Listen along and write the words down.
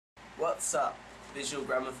What's up,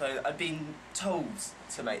 VisualGramophone? I've been told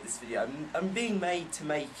to make this video. I'm being made to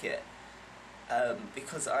make it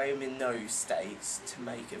because I am in no state to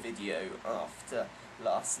make a video after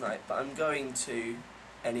last night, but I'm going to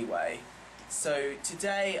anyway. So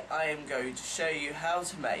today I am going to show you how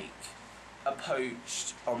to make a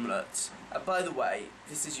poached omelette. By the way,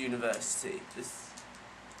 this is university. This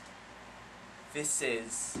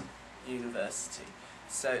is university.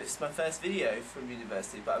 So it's my first video from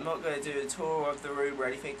university, but I'm not going to do a tour of the room or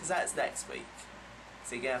anything because that's next week.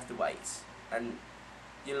 So you're going to have to wait. And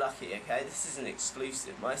you're lucky, okay? This is an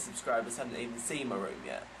exclusive. My subscribers haven't even seen my room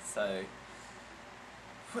yet. So,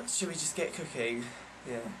 should we just get cooking?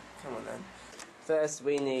 Yeah, come on then. First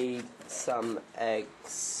we need some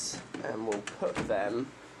eggs, and we'll put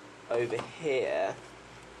them over here.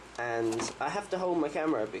 And I have to hold my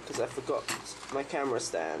camera because I forgot my camera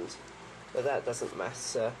stand. But that doesn't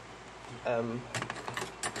matter.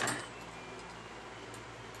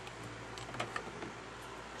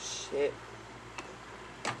 Shit.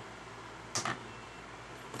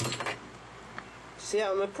 See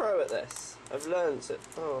how I'm a pro at this? I've learned it.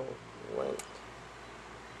 Oh, wait.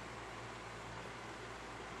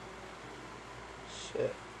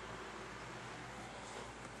 Shit.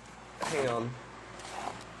 Hang on.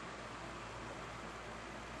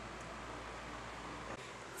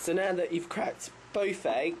 So now that you've cracked both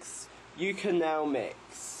eggs, you can now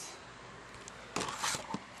mix.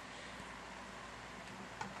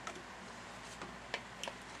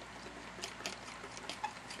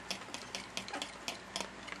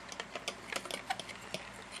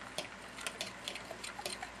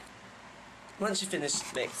 Once you've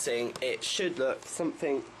finished mixing, it should look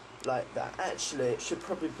something like that. Actually, it should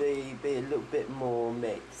probably be a little bit more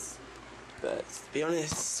mixed. But to be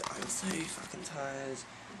honest, I'm so fucking tired.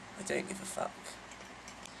 I don't give a fuck.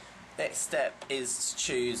 Next step is to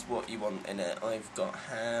choose what you want in it. I've got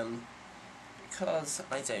ham because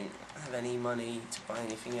I don't have any money to buy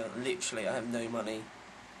anything else. Literally, I have no money.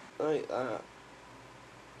 Like that.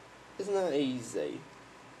 Isn't that easy?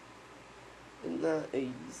 Isn't that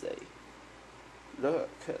easy? Look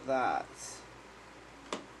at that.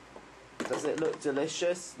 Does it look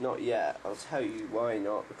delicious? Not yet. I'll tell you why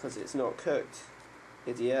not. Because it's not cooked,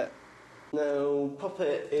 idiot. Now pop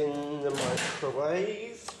it in the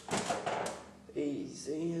microwave.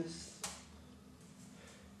 Easy as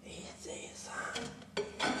that.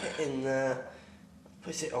 Pop it in there.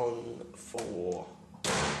 Put it on for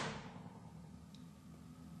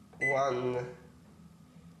 1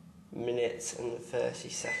 minute and 30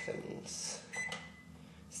 seconds.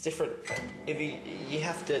 It's different. If you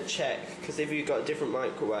have to check, because if you've got a different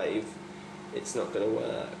microwave, it's not going to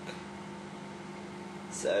work.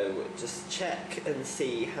 So just check and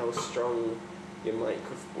see how strong your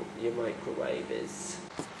microwave is.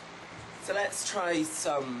 So let's try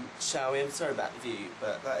some, shall we? I'm sorry about the view,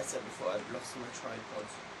 but like I said before, I've lost my tripod.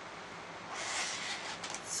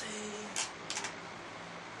 Let's see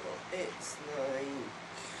what it's like.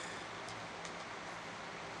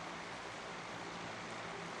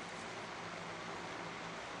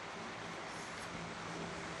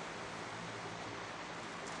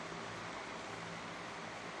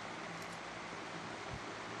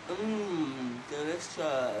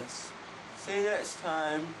 Delicious. See you next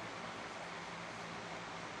time.